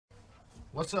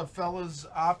What's up, fellas?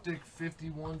 Optic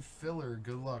 51 filler.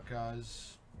 Good luck,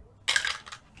 guys.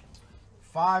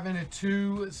 5 and a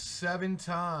 2, 7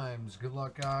 times. Good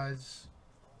luck, guys.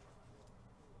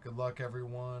 Good luck,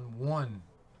 everyone. 1,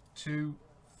 2,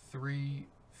 3,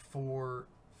 4,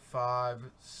 5,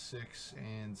 6,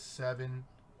 and 7.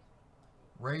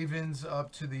 Ravens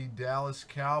up to the Dallas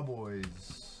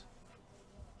Cowboys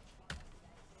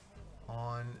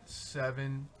on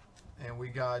 7. And we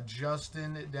got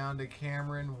Justin down to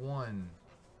Cameron. 1,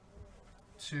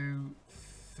 2,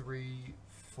 3,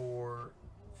 4,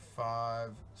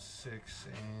 5, 6,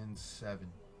 and 7.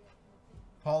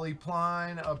 Paulie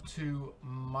Pline up to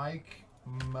Mike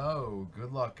Moe.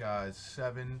 Good luck, guys.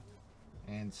 7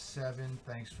 and 7.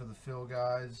 Thanks for the fill,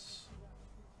 guys.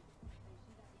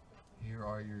 Here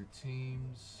are your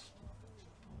teams.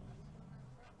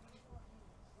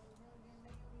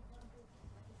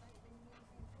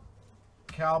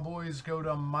 Cowboys go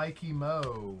to Mikey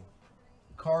Moe.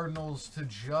 Cardinals to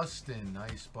Justin.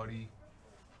 Nice, buddy.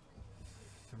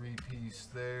 3-piece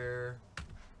there.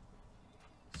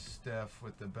 Steph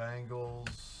with the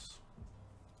Bengals.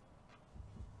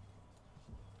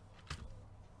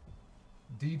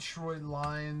 Detroit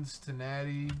Lions to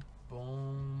Natty.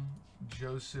 Boom.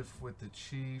 Joseph with the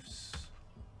Chiefs.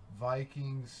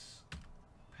 Vikings.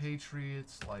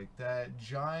 Patriots like that.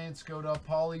 Giants go to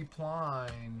Paulie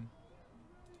Pline.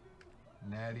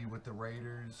 Natty with the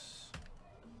Raiders.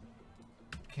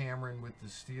 Cameron with the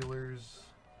Steelers.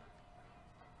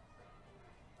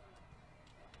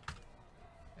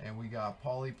 And we got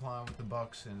Paulie Pline with the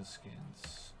Bucks and the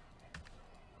Skins.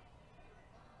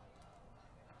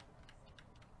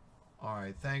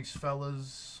 Alright, thanks,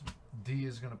 fellas. D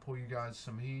is going to pull you guys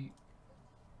some heat.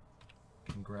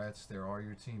 Congrats. There are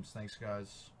your teams. Thanks,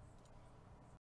 guys.